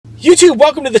YouTube,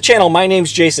 welcome to the channel. My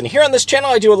name's Jason. Here on this channel,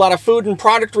 I do a lot of food and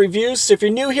product reviews. So if you're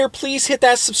new here, please hit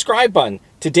that subscribe button.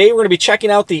 Today, we're going to be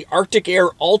checking out the Arctic Air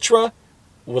Ultra.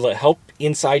 Will it help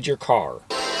inside your car?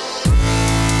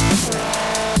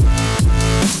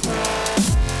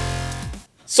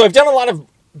 So I've done a lot of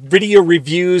video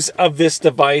reviews of this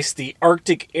device, the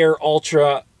Arctic Air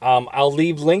Ultra. I'll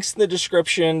leave links in the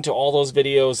description to all those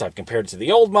videos. I've compared it to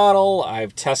the old model.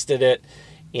 I've tested it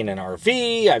in an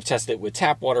RV. I've tested it with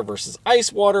tap water versus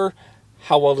ice water.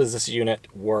 How well does this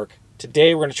unit work?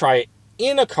 Today we're going to try it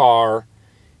in a car.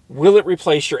 Will it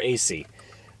replace your AC?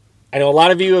 I know a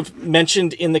lot of you have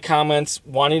mentioned in the comments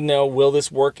wanting to know, will this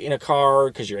work in a car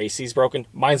because your AC is broken?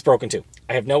 Mine's broken too.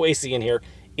 I have no AC in here.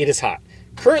 It is hot.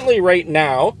 Currently right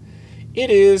now, it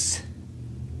is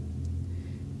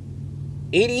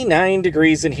 89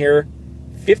 degrees in here,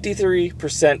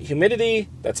 53% humidity.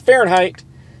 That's Fahrenheit.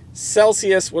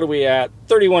 Celsius, what are we at?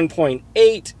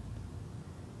 31.8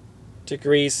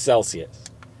 degrees Celsius.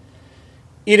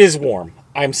 It is warm.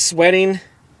 I'm sweating.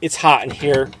 It's hot in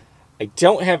here. I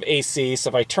don't have AC, so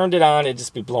if I turned it on, it'd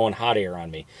just be blowing hot air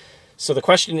on me. So the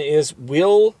question is,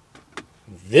 will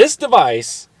this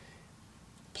device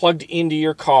plugged into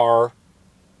your car,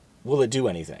 will it do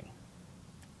anything?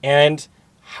 And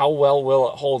how well will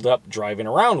it hold up driving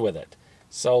around with it?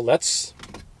 So let's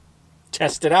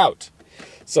test it out.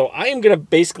 So I am going to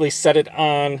basically set it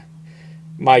on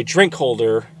my drink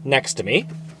holder next to me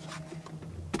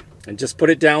and just put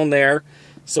it down there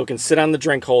so it can sit on the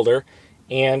drink holder.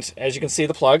 And as you can see,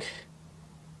 the plug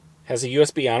has a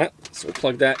USB on it. So we'll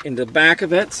plug that into the back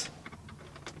of it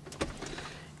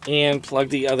and plug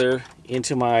the other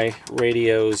into my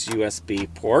radio's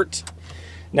USB port.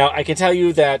 Now I can tell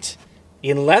you that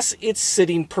unless it's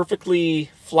sitting perfectly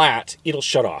flat, it'll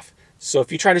shut off. So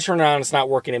if you try to turn it on, it's not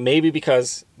working. It may be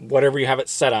because whatever you have it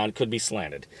set on could be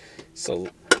slanted. So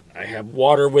I have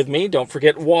water with me. Don't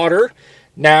forget water.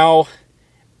 Now,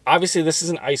 obviously this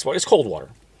isn't ice water. It's cold water.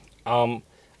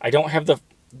 I don't have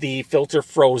the filter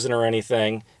frozen or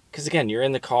anything. Because again, you're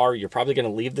in the car. You're probably going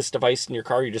to leave this device in your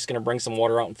car. You're just going to bring some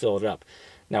water out and fill it up.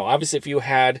 Now, obviously, if you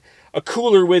had a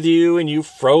cooler with you and you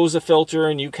froze a filter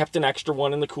and you kept an extra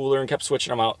one in the cooler and kept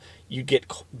switching them out, you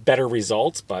get better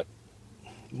results. But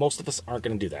most of us aren't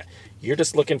going to do that. You're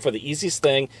just looking for the easiest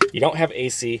thing. You don't have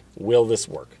AC. Will this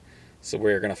work? So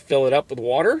we're going to fill it up with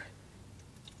water.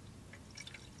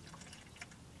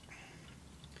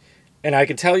 And I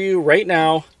can tell you right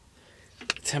now,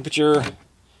 the temperature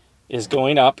is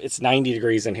going up. It's 90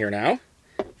 degrees in here now.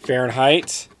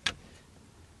 Fahrenheit,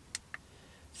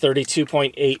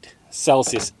 32.8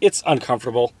 Celsius. It's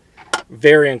uncomfortable.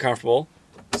 Very uncomfortable.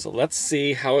 So let's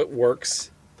see how it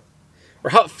works, or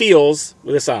how it feels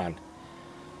with this on.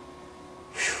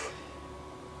 Whew.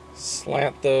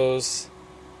 Slant those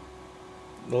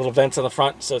little vents on the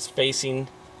front so it's facing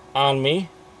on me.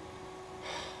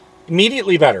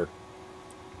 Immediately better.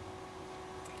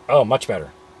 Oh, much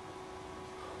better.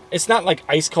 It's not like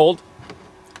ice cold.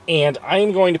 And I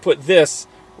am going to put this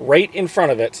right in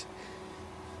front of it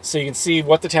so you can see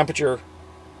what the temperature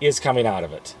is coming out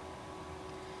of it.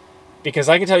 Because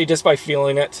I can tell you just by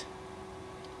feeling it,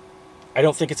 I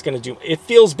don't think it's going to do. It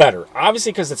feels better,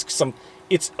 obviously, because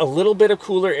it's a little bit of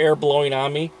cooler air blowing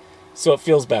on me, so it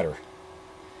feels better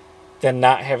than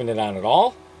not having it on at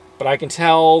all. But I can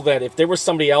tell that if there was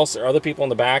somebody else or other people in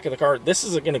the back of the car, this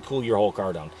isn't going to cool your whole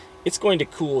car down. It's going to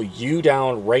cool you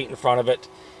down right in front of it,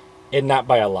 and not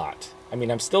by a lot. I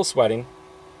mean, I'm still sweating,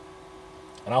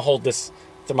 and I'll hold this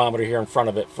thermometer here in front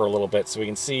of it for a little bit so we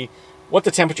can see what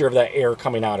the temperature of that air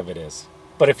coming out of it is.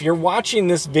 But if you're watching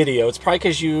this video, it's probably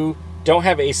because you don't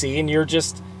have AC and you're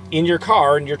just in your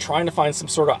car and you're trying to find some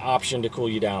sort of option to cool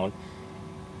you down.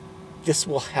 This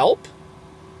will help.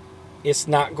 It's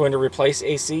not going to replace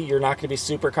AC. You're not going to be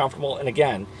super comfortable. And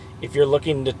again, if you're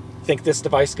looking to think this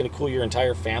device is going to cool your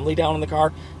entire family down in the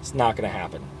car, it's not going to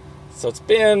happen. So it's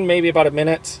been maybe about a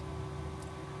minute.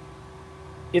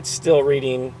 It's still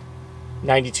reading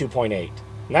 92.8. And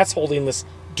that's holding this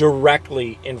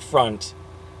directly in front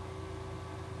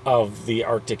of the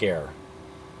Arctic Air.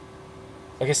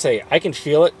 Like I say, I can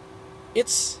feel it.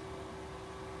 It's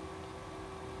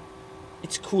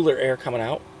cooler air coming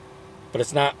out, but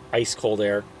it's not ice cold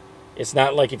air. It's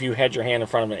not like if you had your hand in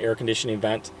front of an air conditioning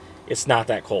vent. It's not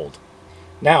that cold.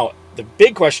 Now, the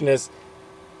big question is,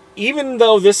 even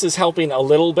though this is helping a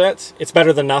little bit, it's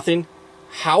better than nothing.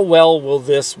 How well will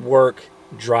this work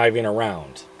driving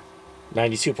around?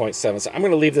 92.7. So I'm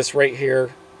going to leave this right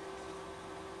here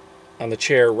on the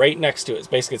chair right next to it.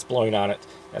 It's blowing on it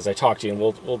as I talk to you, and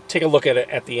we'll take a look at it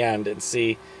at the end and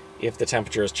see if the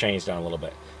temperature has changed on a little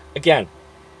bit. Again,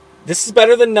 This is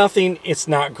better than nothing. It's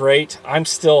not great. I'm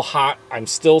still hot. I'm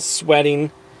still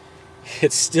sweating.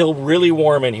 It's still really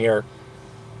warm in here.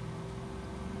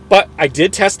 But I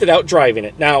did test it out driving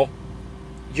it. Now,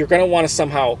 you're going to want to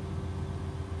somehow,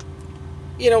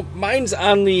 mine's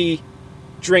on the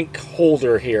drink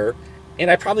holder here,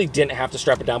 and I probably didn't have to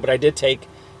strap it down, but I did take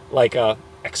like a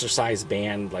exercise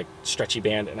band, like stretchy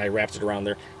band, and I wrapped it around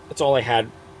there. That's all I had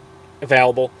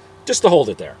available just to hold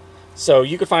it there. So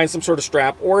you could find some sort of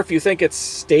strap, or if you think it's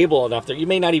stable enough that you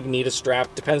may not even need a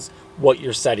strap, depends what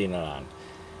you're setting it on.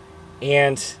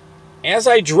 And as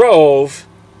I drove,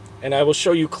 and I will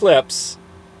show you clips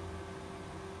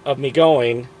of me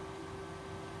going,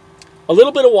 a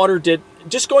little bit of water did,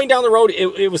 just going down the road,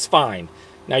 it was fine.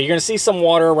 Now you're going to see some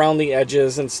water around the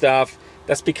edges and stuff.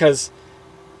 That's because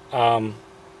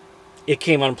it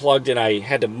came unplugged and I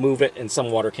had to move it, and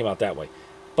some water came out that way.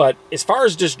 But as far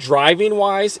as just driving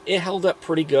wise, it held up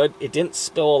pretty good. It didn't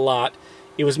spill a lot.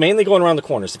 It was mainly going around the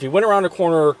corners. If you went around a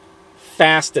corner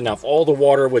fast enough, all the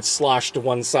water would slosh to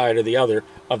one side or the other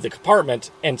of the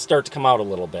compartment and start to come out a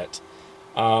little bit.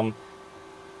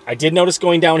 I did notice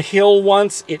going downhill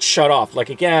once, it shut off. Like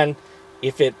again,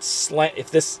 if it's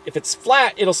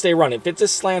flat, it'll stay running. If it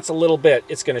just slants a little bit,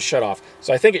 it's going to shut off.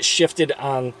 So I think it shifted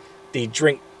on the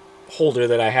drink holder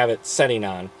that I have it setting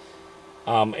on.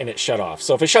 And it shut off.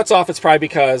 So if it shuts off, it's probably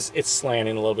because it's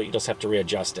slanting a little bit. You just have to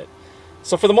readjust it.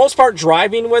 So for the most part,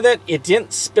 driving with it, it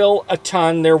didn't spill a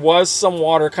ton. There was some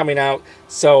water coming out.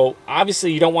 So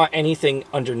obviously you don't want anything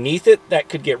underneath it that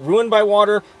could get ruined by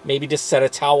water. Maybe just set a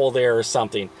towel there or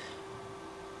something.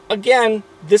 Again,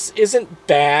 this isn't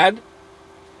bad.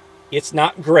 It's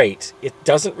not great. It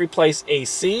doesn't replace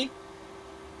AC,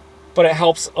 but it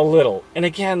helps a little. And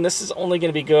again, this is only going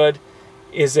to be good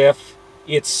is if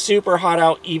it's super hot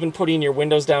out. Even putting your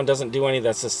windows down doesn't do any.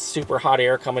 That's just super hot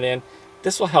air coming in.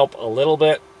 This will help a little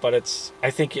bit, but I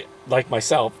think, like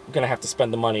myself, I'm going to have to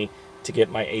spend the money to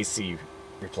get my AC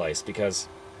replaced, because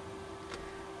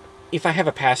if I have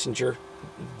a passenger,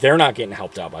 they're not getting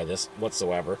helped out by this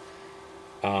whatsoever.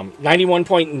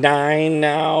 91.9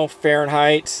 now,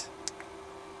 Fahrenheit,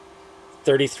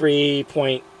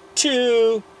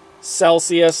 33.2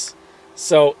 Celsius.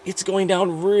 So it's going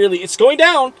down it's going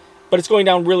down, but it's going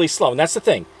down really slow. And that's the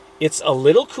thing. It's a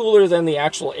little cooler than the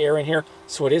actual air in here,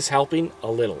 so it is helping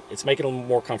a little. It's making it a little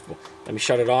more comfortable. Let me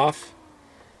shut it off.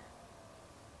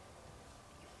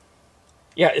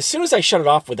 Yeah, as soon as I shut it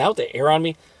off without the air on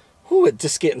me, it's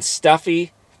just getting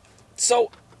stuffy. So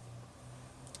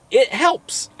it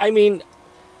helps. I mean,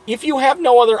 if you have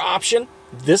no other option,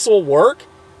 this will work.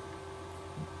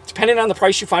 Depending on the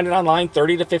price you find it online,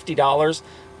 $30 to $50.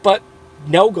 But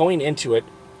know going into it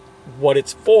what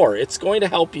it's for. It's going to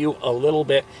help you a little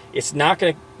bit. It's not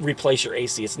going to replace your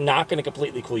AC. It's not going to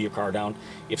completely cool your car down.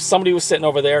 If somebody was sitting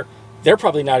over there, they're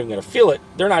probably not even going to feel it.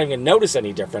 They're not even going to notice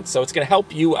any difference. So it's going to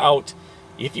help you out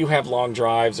if you have long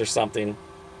drives or something.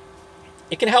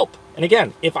 It can help. And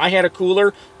again, if I had a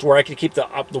cooler to where I could keep the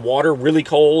water really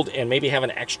cold and maybe have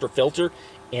an extra filter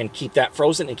and keep that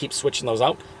frozen and keep switching those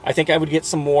out, I think I would get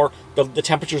some more. The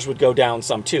temperatures would go down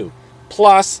some too.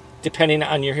 Plus, depending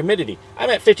on your humidity.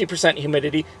 I'm at 50%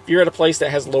 humidity. If you're at a place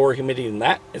that has lower humidity than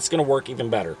that, it's going to work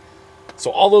even better. So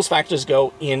all those factors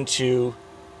go into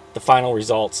the final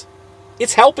results.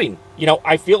 It's helping.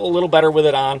 I feel a little better with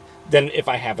it on than if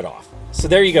I have it off. So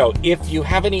there you go. If you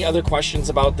have any other questions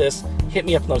about this, hit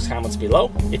me up in those comments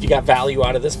below. If you got value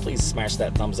out of this, please smash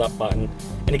that thumbs up button.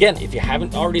 And again, if you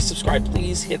haven't already subscribed,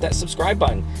 please hit that subscribe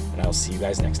button. And I'll see you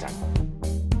guys next time.